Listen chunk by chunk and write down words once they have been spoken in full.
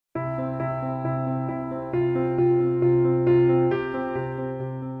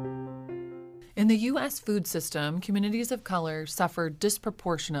In the U.S. food system, communities of color suffer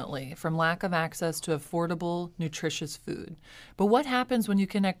disproportionately from lack of access to affordable, nutritious food. But what happens when you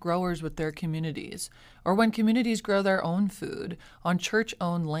connect growers with their communities, or when communities grow their own food on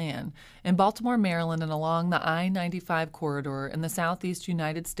church-owned land? In Baltimore, Maryland, and along the I-95 corridor in the southeast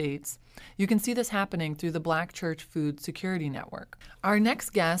United States, you can see this happening through the Black Church Food Security Network. Our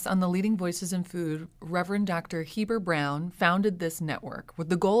next guest on the Leading Voices in Food, Reverend Dr. Heber Brown, founded this network with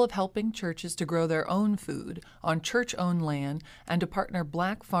the goal of helping churches to grow their own food on church-owned land and to partner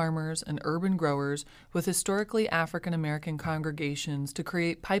Black farmers and urban growers with historically African American congregations to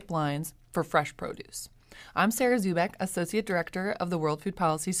create pipelines for fresh produce. I'm Sarah Zubek, Associate Director of the World Food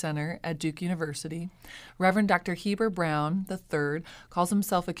Policy Center at Duke University. Reverend Dr. Heber Brown III calls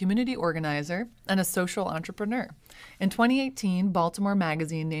himself a community organizer and a social entrepreneur. In 2018, Baltimore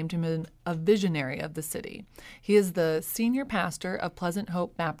Magazine named him a visionary of the city. He is the senior pastor of Pleasant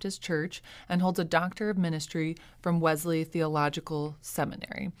Hope Baptist Church and holds a Doctor of Ministry from Wesley Theological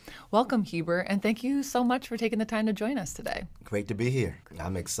Seminary. Welcome, Heber, and thank you so much for taking the time to join us today. Great to be here.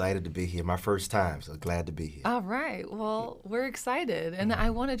 I'm excited to be here. My first time, so glad to be here. All right. Well, we're excited. And I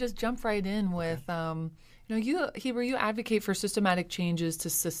want to just jump right in with, Heber, you advocate for systematic changes to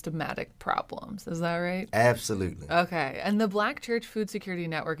systematic problems. Is that right? Absolutely. Okay. And the Black Church Food Security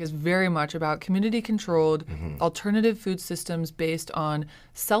Network is very much about community-controlled alternative food systems based on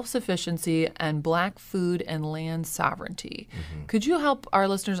self-sufficiency and Black food and land sovereignty. Could you help our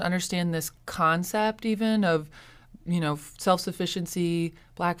listeners understand this concept even of self-sufficiency,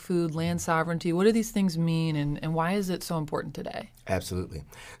 Black food, land sovereignty? What do these things mean, and why is it so important today? Absolutely.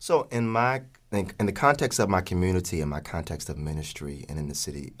 So in the context of my community and my context of ministry and in the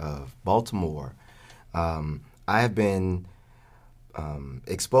city of Baltimore, I have been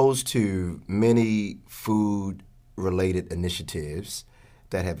exposed to many food-related initiatives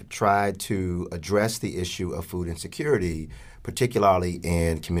that have tried to address the issue of food insecurity, particularly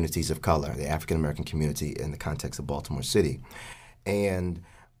in communities of color, the African American community in the context of Baltimore City. And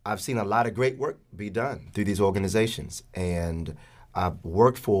I've seen a lot of great work be done through these organizations. And I've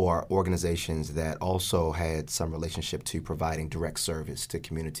worked for organizations that also had some relationship to providing direct service to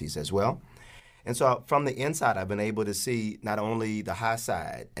communities as well. And so from the inside, I've been able to see not only the high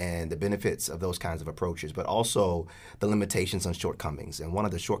side and the benefits of those kinds of approaches, but also the limitations and shortcomings. And one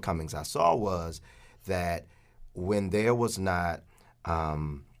of the shortcomings I saw was that when there was not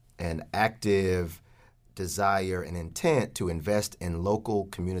an active desire and intent to invest in local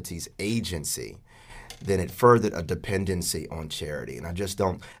communities' agency, then it furthered a dependency on charity. And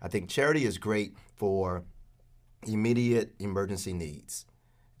I think charity is great for immediate emergency needs.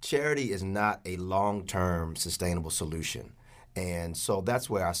 Charity is not a long-term sustainable solution. And so that's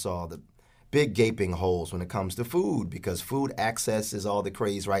where I saw the big gaping holes when it comes to food, because food access is all the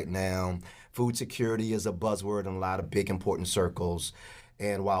craze right now. Food security is a buzzword in a lot of big, important circles.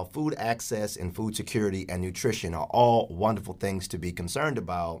 And while food access and food security and nutrition are all wonderful things to be concerned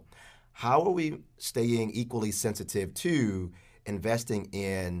about, how are we staying equally sensitive to investing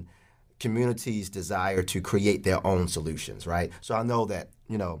in communities' desire to create their own solutions, right? So I know that,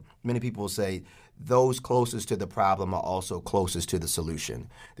 many people will say those closest to the problem are also closest to the solution.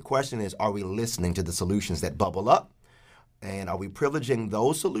 The question is, are we listening to the solutions that bubble up? And are we privileging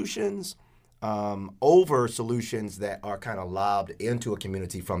those solutions over solutions that are kind of lobbed into a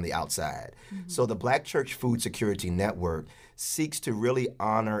community from the outside? So the Black Church Food Security Network seeks to really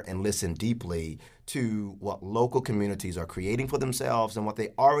honor and listen deeply to what local communities are creating for themselves and what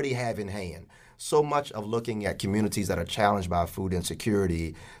they already have in hand. So much of looking at communities that are challenged by food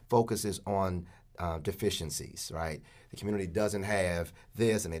insecurity focuses on deficiencies, right? The community doesn't have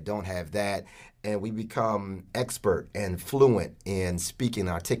this and they don't have that, and we become expert and fluent in speaking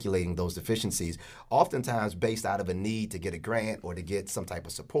and articulating those deficiencies, oftentimes based out of a need to get a grant or to get some type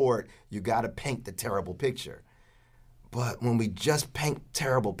of support. You got to paint the terrible picture. But when we just paint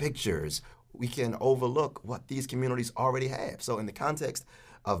terrible pictures, we can overlook what these communities already have. So in the context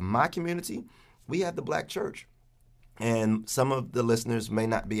of my community, we have the Black Church. And some of the listeners may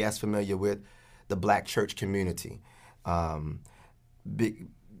not be as familiar with the Black Church community. I'll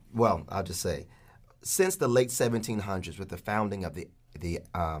just say, since the late 1700s, with the founding of the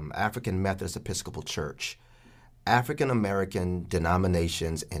African Methodist Episcopal Church, African American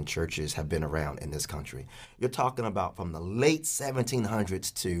denominations and churches have been around in this country. You're talking about from the late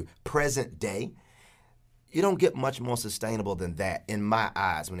 1700s to present day. You don't get much more sustainable than that, in my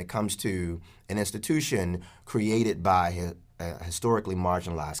eyes, when it comes to an institution created by a historically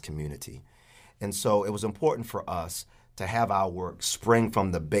marginalized community. And so it was important for us to have our work spring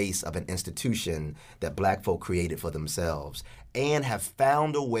from the base of an institution that Black folk created for themselves and have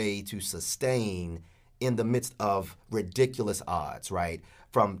found a way to sustain in the midst of ridiculous odds, right?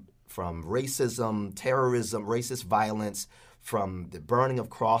 From racism, terrorism, racist violence, from the burning of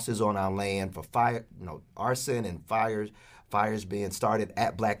crosses on our land, for fire, arson and fires being started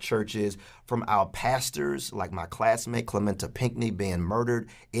at Black churches, from our pastors, like my classmate Clementa Pinckney being murdered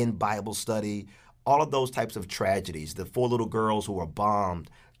in Bible study, all of those types of tragedies, the 4 little girls who were bombed,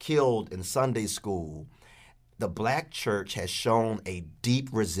 killed in Sunday school. The Black church has shown a deep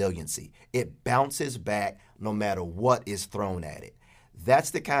resiliency. It bounces back no matter what is thrown at it. That's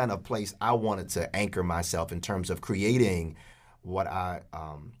the kind of place I wanted to anchor myself in terms of creating what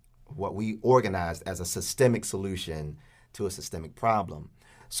we organized as a systemic solution to a systemic problem.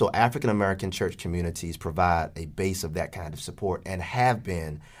 So African American church communities provide a base of that kind of support and have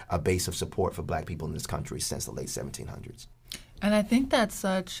been a base of support for Black people in this country since the late 1700s. And I think that's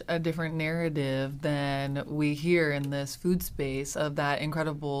such a different narrative than we hear in this food space, of that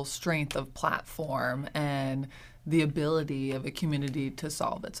incredible strength of platform and the ability of a community to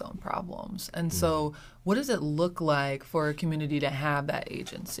solve its own problems. And so what does it look like for a community to have that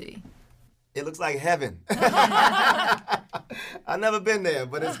agency? It looks like heaven. I've never been there,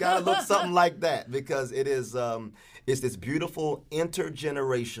 but it's got to look something like that, because it is it's this beautiful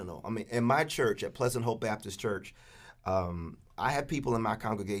intergenerational. I mean, in my church, at Pleasant Hope Baptist Church, I have people in my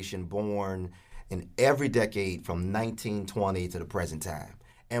congregation born in every decade from 1920 to the present time.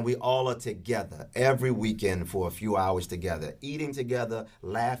 And we all are together every weekend for a few hours together, eating together,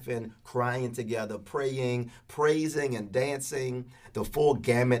 laughing, crying together, praying, praising, and dancing. The full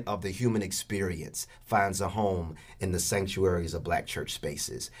gamut of the human experience finds a home in the sanctuaries of Black church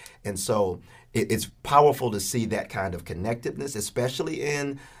spaces. And so it's powerful to see that kind of connectedness, especially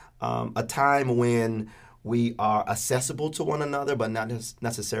in a time when we are accessible to one another, but not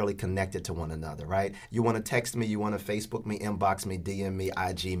necessarily connected to one another, right? You want to text me, you want to Facebook me, inbox me, DM me,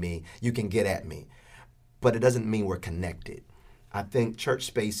 IG me, you can get at me. But it doesn't mean we're connected. I think church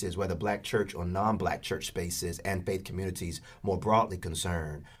spaces, whether Black church or non-Black church spaces, and faith communities more broadly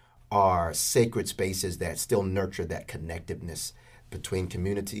concerned, are sacred spaces that still nurture that connectiveness between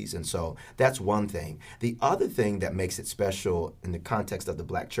communities. And so that's one thing. The other thing that makes it special in the context of the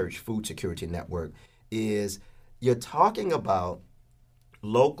Black Church Food Security Network is you're talking about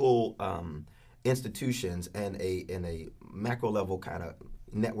local institutions and a macro level kind of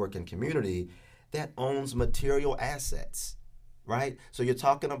network and community that owns material assets, right? So you're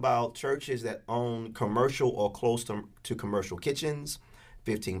talking about churches that own commercial or close to commercial kitchens,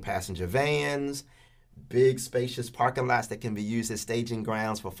 15-passenger vans, big spacious parking lots that can be used as staging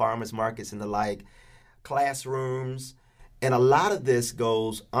grounds for farmers markets and the like, classrooms. And a lot of this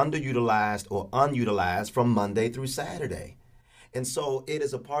goes underutilized or unutilized from Monday through Saturday. And so it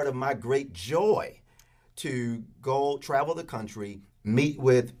is a part of my great joy to go travel the country, meet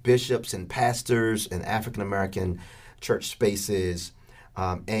with bishops and pastors in African American church spaces,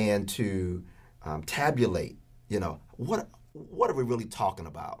 and to tabulate, what are we really talking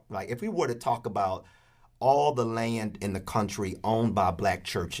about? Like, if we were to talk about all the land in the country owned by Black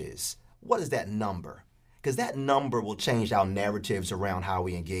churches, what is that number? Because that number will change our narratives around how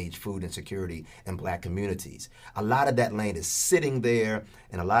we engage food insecurity in Black communities. A lot of that land is sitting there,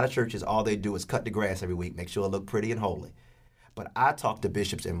 and a lot of churches, all they do is cut the grass every week, make sure it look pretty and holy. But I talk to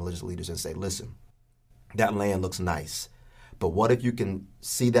bishops and religious leaders and say, listen, that land looks nice, but what if you can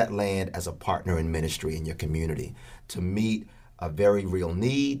see that land as a partner in ministry in your community to meet a very real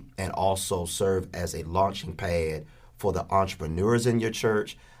need and also serve as a launching pad for the entrepreneurs in your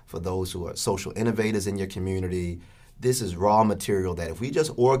church, for those who are social innovators in your community. This is raw material that if we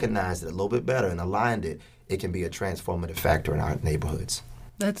just organized it a little bit better and aligned it, it can be a transformative factor in our neighborhoods.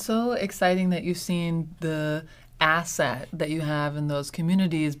 That's so exciting that you've seen the asset that you have in those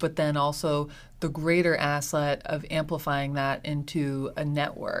communities, but then also the greater asset of amplifying that into a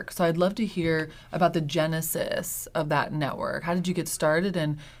network. So I'd love to hear about the genesis of that network. How did you get started,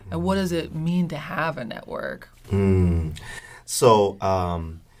 and what does it mean to have a network? So,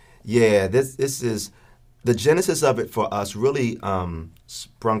 this is the genesis of it for us. Really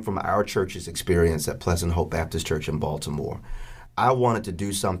sprung from our church's experience at Pleasant Hope Baptist Church in Baltimore. I wanted to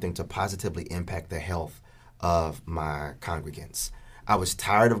do something to positively impact the health of my congregants. I was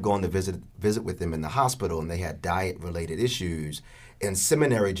tired of going to visit with them in the hospital, and they had diet-related issues, and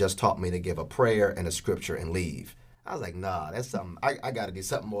seminary just taught me to give a prayer and a scripture and leave. I was like, nah, that's something, I got to do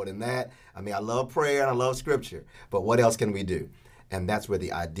something more than that. I mean, I love prayer and I love scripture, but what else can we do? And that's where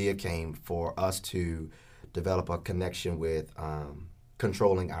the idea came for us to develop a connection with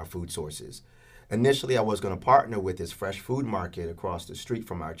controlling our food sources. initially I was going to partner with this fresh food market across the street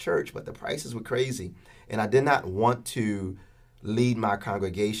from our church, but the prices were crazy. And I did not want to lead my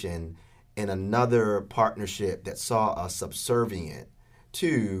congregation in another partnership that saw us subservient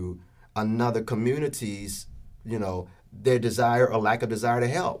to another community's, their desire or lack of desire to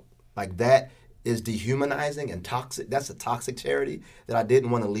help. Like that is dehumanizing and toxic. That's a toxic charity that I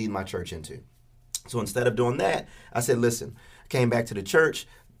didn't want to lead my church into. So instead of doing that, I said, listen, I came back to the church.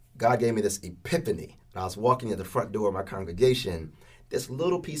 God gave me this epiphany. I was walking at the front door of my congregation, this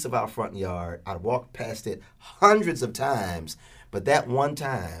little piece of our front yard. I walked past it hundreds of times, but that one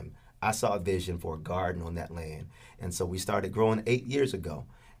time I saw a vision for a garden on that land. And so we started growing 8 years ago.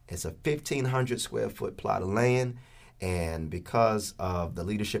 It's a 1,500 square foot plot of land. And because of the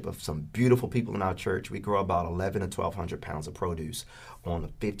leadership of some beautiful people in our church, we grow about 1,100 to 1,200 pounds of produce on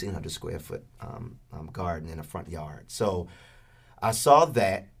a 1,500 square foot garden in a front yard. So I saw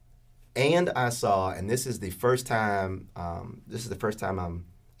that, and this is the first time, I'm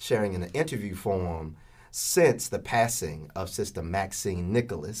sharing in an interview form since the passing of Sister Maxine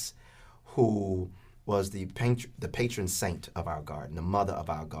Nicholas, who was the patron saint of our garden, the mother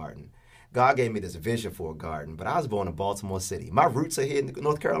of our garden. God gave me this vision for a garden, but I was born in Baltimore City. My roots are here in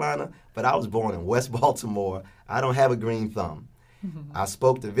North Carolina, but I was born in West Baltimore. I don't have a green thumb. I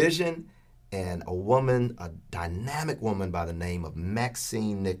spoke the vision, and a dynamic woman by the name of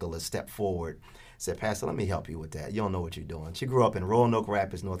Maxine Nicholas stepped forward, said, Pastor, let me help you with that. You don't know what you're doing. She grew up in Roanoke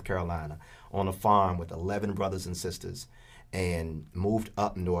Rapids, North Carolina, on a farm with 11 brothers and sisters, and moved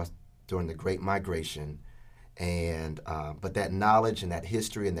up north during the Great Migration. But that knowledge and that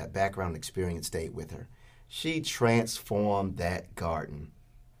history and that background experience stayed with her. She transformed that garden.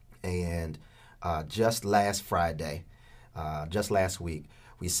 And just last week,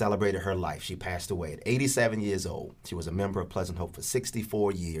 we celebrated her life. She passed away at 87 years old. She was a member of Pleasant Hope for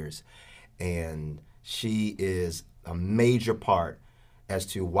 64 years. And she is a major part as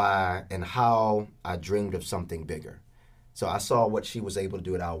to why and how I dreamed of something bigger. So I saw what she was able to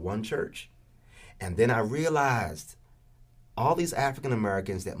do at our one church. And then I realized all these African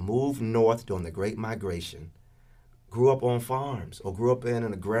Americans that moved north during the Great Migration grew up on farms or grew up in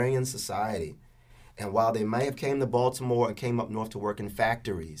an agrarian society. And while they may have came to Baltimore and came up north to work in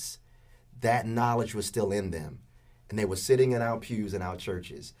factories, that knowledge was still in them. And they were sitting in our pews in our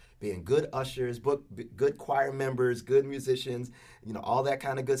churches, being good ushers, good choir members, good musicians, all that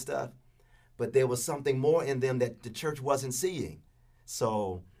kind of good stuff. But there was something more in them that the church wasn't seeing.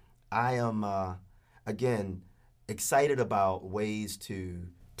 So I am, again, excited about ways to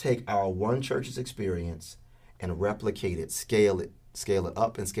take our one church's experience and replicate it, scale it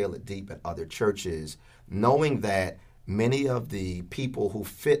up and scale it deep at other churches, knowing that many of the people who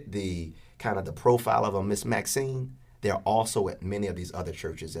fit the kind of the profile of a Miss Maxine, they're also at many of these other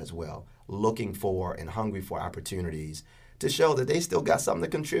churches as well, looking for and hungry for opportunities to show that they still got something to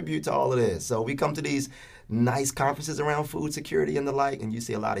contribute to all of this. So we come to these nice conferences around food security and the like, and you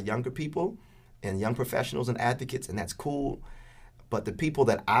see a lot of younger people and young professionals and advocates, and that's cool. But the people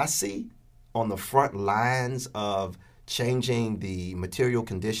that I see on the front lines of changing the material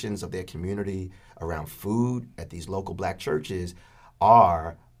conditions of their community around food at these local black churches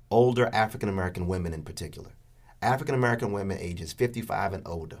are older African-American women in particular. African-American women ages 55 and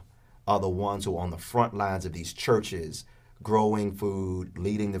older are the ones who are on the front lines of these churches, growing food,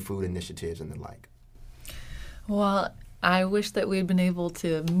 leading the food initiatives and the like. Well, I wish that we'd been able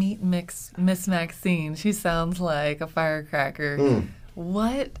to meet Miss Maxine. She sounds like a firecracker.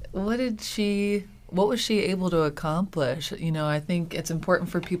 What was she able to accomplish? I think it's important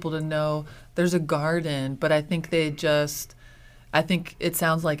for people to know there's a garden, but I think it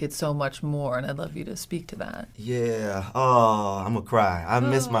sounds like it's so much more, and I'd love you to speak to that. Yeah. Oh, I'm going to cry. I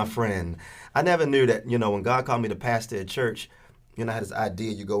miss my friend. I never knew that, when God called me to pastor at church, I had this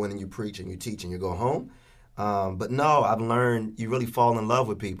idea, you go in and you preach and you teach and you go home. But no, I've learned you really fall in love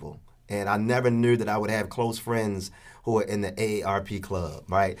with people. And I never knew that I would have close friends who are in the AARP club,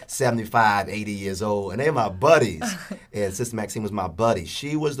 right? 75, 80 years old, and they're my buddies. And Sister Maxine was my buddy.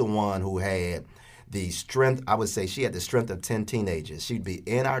 She was the one who had the strength, I would say she had the strength of 10 teenagers. She'd be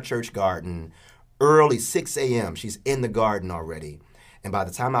in our church garden early, 6 a.m. She's in the garden already. And by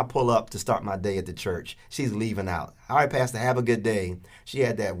the time I pull up to start my day at the church, she's leaving out. All right, Pastor, have a good day. She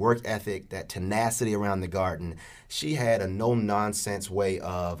had that work ethic, that tenacity around the garden. She had a no-nonsense way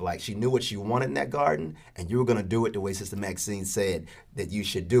of, she knew what she wanted in that garden, and you were going to do it the way Sister Maxine said that you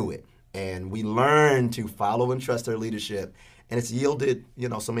should do it. And we learned to follow and trust her leadership, and it's yielded,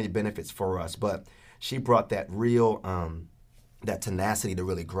 so many benefits for us. But she brought that real, that tenacity to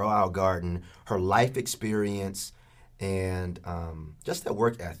really grow our garden, her life experience, and just that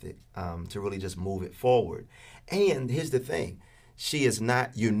work ethic to really just move it forward. And here's the thing, she is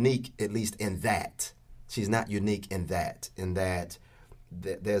not unique, at least in that. She's not unique in that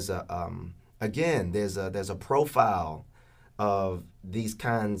there's a profile of these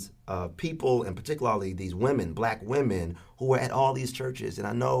kinds of people, and particularly these women, black women, who are at all these churches. And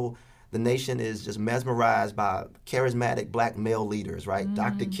I know the nation is just mesmerized by charismatic black male leaders, right?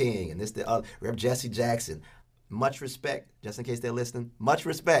 Dr. King and Reverend Jesse Jackson. Much respect, just in case they're listening, much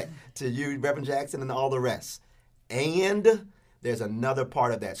respect to you, Reverend Jackson, and all the rest. And there's another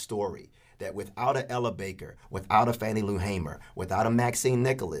part of that story, that without a Ella Baker, without a Fannie Lou Hamer, without a Maxine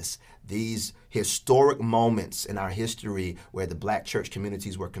Nicholas, these historic moments in our history where the black church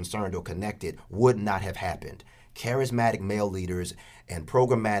communities were concerned or connected would not have happened. Charismatic male leaders and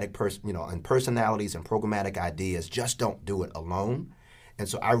programmatic and personalities and programmatic ideas just don't do it alone. And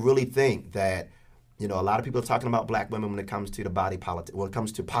so I really think that, a lot of people are talking about black women when it comes to the body politic, when it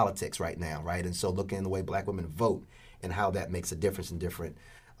comes to politics right now, right? And so looking at the way black women vote and how that makes a difference in different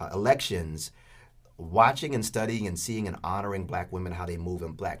elections, watching and studying and seeing and honoring black women, how they move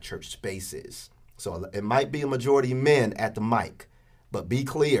in black church spaces. So it might be a majority men at the mic, but be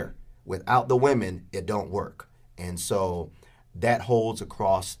clear, without the women, it don't work. And so that holds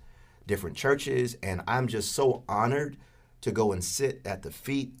across different churches, and I'm just so honored to go and sit at the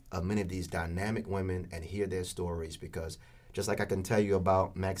feet of many of these dynamic women and hear their stories, because just like I can tell you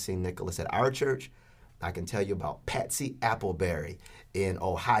about Maxine Nicholas at our church, I can tell you about Patsy Appleberry in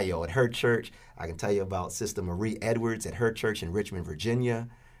Ohio at her church. I can tell you about Sister Marie Edwards at her church in Richmond, Virginia.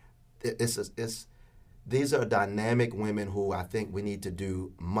 These are dynamic women who I think we need to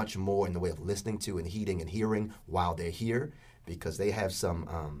do much more in the way of listening to and heeding and hearing while they're here, because they have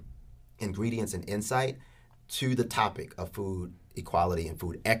some ingredients and insight to the topic of food equality and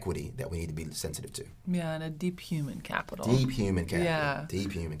food equity that we need to be sensitive to. Yeah, and a deep human capital. Deep human capital. Yeah.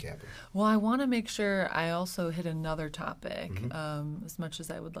 Deep human capital. Well, I want to make sure I also hit another topic, as much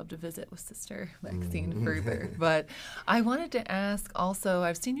as I would love to visit with Sister Maxine further. But I wanted to ask also,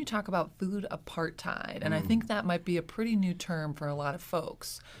 I've seen you talk about food apartheid, and I think that might be a pretty new term for a lot of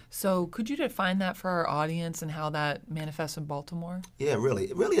folks. So could you define that for our audience and how that manifests in Baltimore? Yeah, really.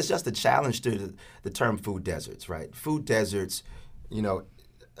 Really, it's just a challenge to the term food deserts, right? Food deserts,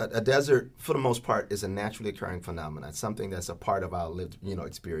 a desert, for the most part, is a naturally occurring phenomenon. It's something that's a part of our lived,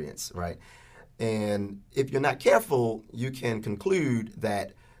 experience, right? And if you're not careful, you can conclude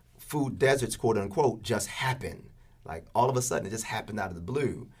that food deserts, quote unquote, just happen. Like all of a sudden, it just happened out of the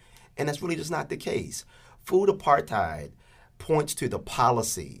blue. And that's really just not the case. Food apartheid points to the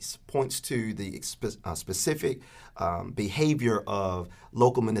policies, points to the specific behavior of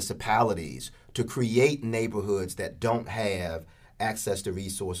local municipalities to create neighborhoods that don't have access to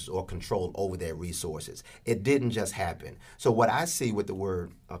resources or control over their resources. It didn't just happen. So what I see with the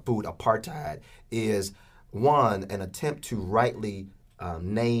word food apartheid is, one, an attempt to rightly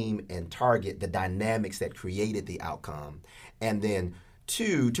name and target the dynamics that created the outcome, and then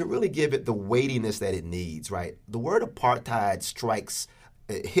two, to really give it the weightiness that it needs, right? The word apartheid strikes,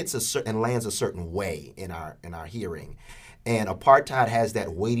 it hits and lands a certain way in our hearing. And apartheid has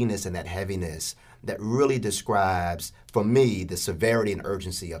that weightiness and that heaviness that really describes, for me, the severity and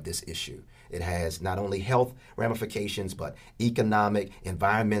urgency of this issue. It has not only health ramifications, but economic,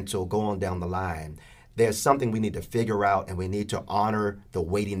 environmental, go on down the line. There's something we need to figure out, and we need to honor the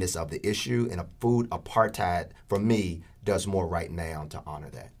weightiness of the issue. And a food apartheid, for me, does more right now to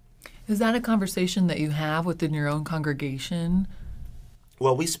honor that. Is that a conversation that you have within your own congregation?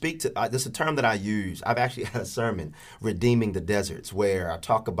 Well, we speak to, this is a term that I use. I've actually had a sermon, Redeeming the Deserts, where I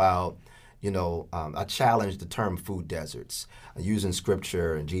talk about, I challenge the term food deserts, using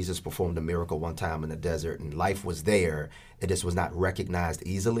scripture, and Jesus performed a miracle one time in the desert, and life was there. It just was not recognized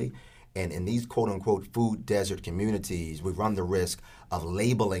easily. And in these quote-unquote food desert communities, we run the risk of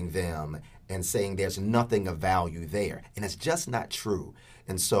labeling them and saying there's nothing of value there. And it's just not true.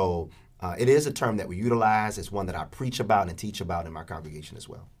 And so it is a term that we utilize. It's one that I preach about and teach about in my congregation as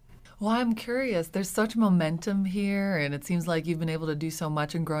well. Well, I'm curious. There's such momentum here, and it seems like you've been able to do so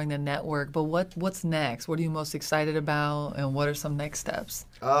much in growing the network. But what's next? What are you most excited about, and what are some next steps?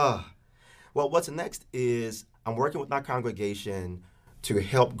 Well, what's next is I'm working with my congregation to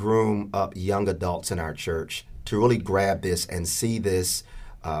help groom up young adults in our church to really grab this and see this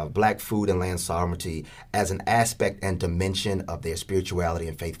black food and land sovereignty as an aspect and dimension of their spirituality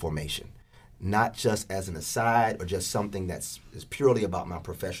and faith formation, not just as an aside or just something is purely about my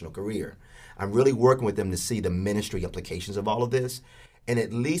professional career. I'm really working with them to see the ministry implications of all of this and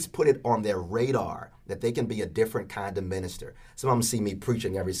at least put it on their radar that they can be a different kind of minister. Some of them see me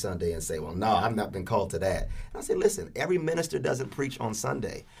preaching every Sunday and say, well, no, I've not been called to that. And I say, listen, every minister doesn't preach on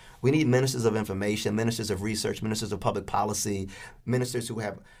Sunday. We need ministers of information, ministers of research, ministers of public policy, ministers who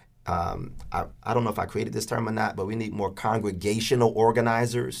have, I don't know if I created this term or not, but we need more congregational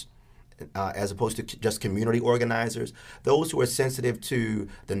organizers as opposed to just community organizers, those who are sensitive to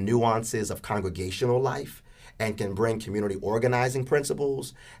the nuances of congregational life and can bring community organizing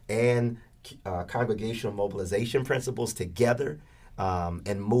principles and congregational mobilization principles together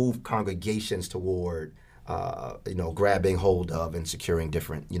and move congregations toward grabbing hold of and securing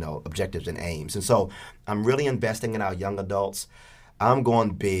different, objectives and aims. And so I'm really investing in our young adults. I'm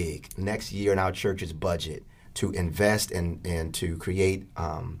going big next year in our church's budget to invest and to create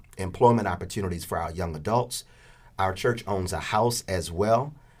employment opportunities for our young adults. Our church owns a house as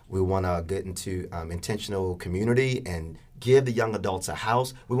well. We want to get into intentional community and give the young adults a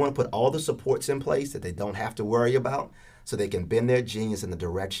house. We want to put all the supports in place that they don't have to worry about so they can bend their genius in the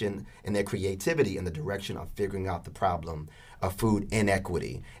direction and their creativity in the direction of figuring out the problem of food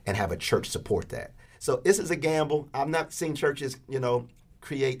inequity and have a church support that. So this is a gamble. I've not seen churches,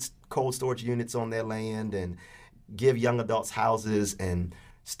 create cold storage units on their land and give young adults houses and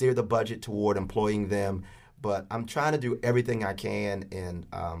steer the budget toward employing them. But I'm trying to do everything I can and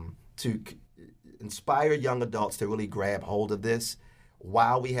to inspire young adults to really grab hold of this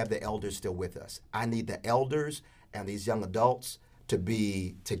while we have the elders still with us. I need the elders and these young adults to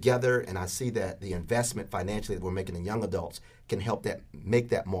be together, and I see that the investment financially that we're making in young adults can help that make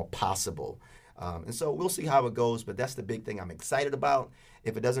that more possible. And so we'll see how it goes, but that's the big thing I'm excited about.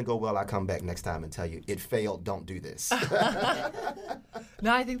 If it doesn't go well, I'll come back next time and tell you, it failed, don't do this.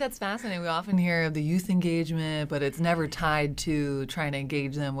 No, I think that's fascinating. We often hear of the youth engagement, but it's never tied to trying to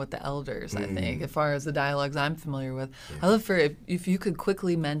engage them with the elders, I think, as far as the dialogues I'm familiar with. Yeah. I'd love for if you could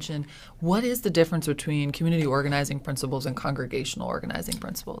quickly mention, what is the difference between community organizing principles and congregational organizing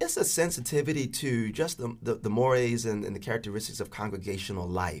principles? It's a sensitivity to just the mores and the characteristics of congregational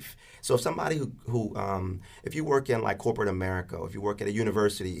life. So if somebody who if you work in like corporate America, or if you work at a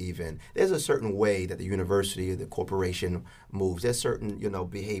university even, there's a certain way that the university or the corporation moves. There's certain,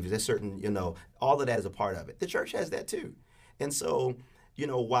 behaviors. There's certain, all of that is a part of it. The church has that too. And so,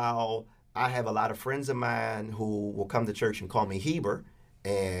 while I have a lot of friends of mine who will come to church and call me Heber,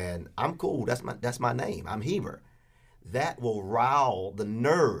 and I'm cool, that's my name, I'm Heber. That will rile the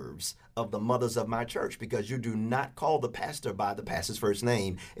nerves of the mothers of my church, because you do not call the pastor by the pastor's first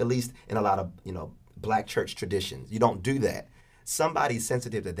name, at least in a lot of, black church traditions. You don't do that. Somebody's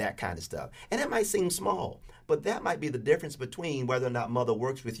sensitive to that kind of stuff. And it might seem small, but that might be the difference between whether or not mother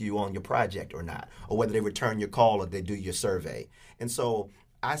works with you on your project or not, or whether they return your call or they do your survey. And so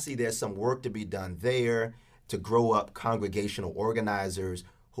I see there's some work to be done there to grow up congregational organizers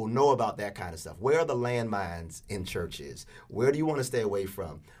who know about that kind of stuff. Where are the landmines in churches? Where do you want to stay away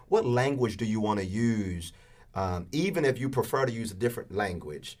from? What language do you want to use? Even if you prefer to use a different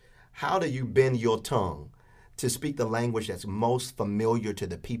language, how do you bend your tongue to speak the language that's most familiar to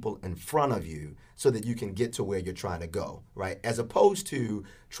the people in front of you so that you can get to where you're trying to go, right? As opposed to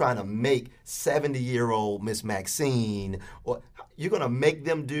trying to make 70-year-old Miss Maxine, or you're going to make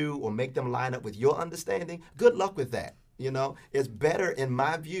them do or make them line up with your understanding. Good luck with that. It's better, in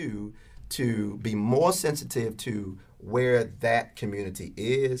my view, to be more sensitive to where that community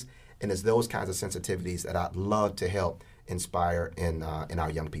is, and it's those kinds of sensitivities that I'd love to help inspire in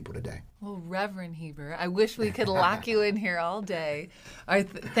our young people today. Well, Reverend Heber, I wish we could lock you in here all day.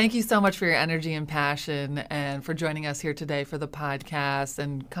 Thank you so much for your energy and passion, and for joining us here today for the podcast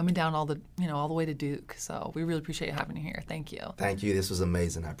and coming down all the way to Duke. So we really appreciate you having you here. Thank you. Thank you. This was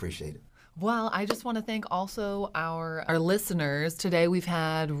amazing. I appreciate it. Well, I just want to thank also our listeners. Today we've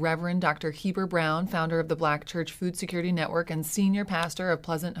had Reverend Dr. Heber Brown, founder of the Black Church Food Security Network and senior pastor of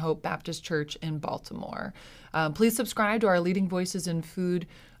Pleasant Hope Baptist Church in Baltimore. Please subscribe to our Leading Voices in Food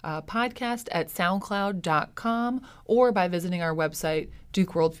podcast at soundcloud.com or by visiting our website,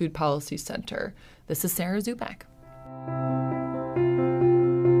 Duke World Food Policy Center. This is Sarah Zubak.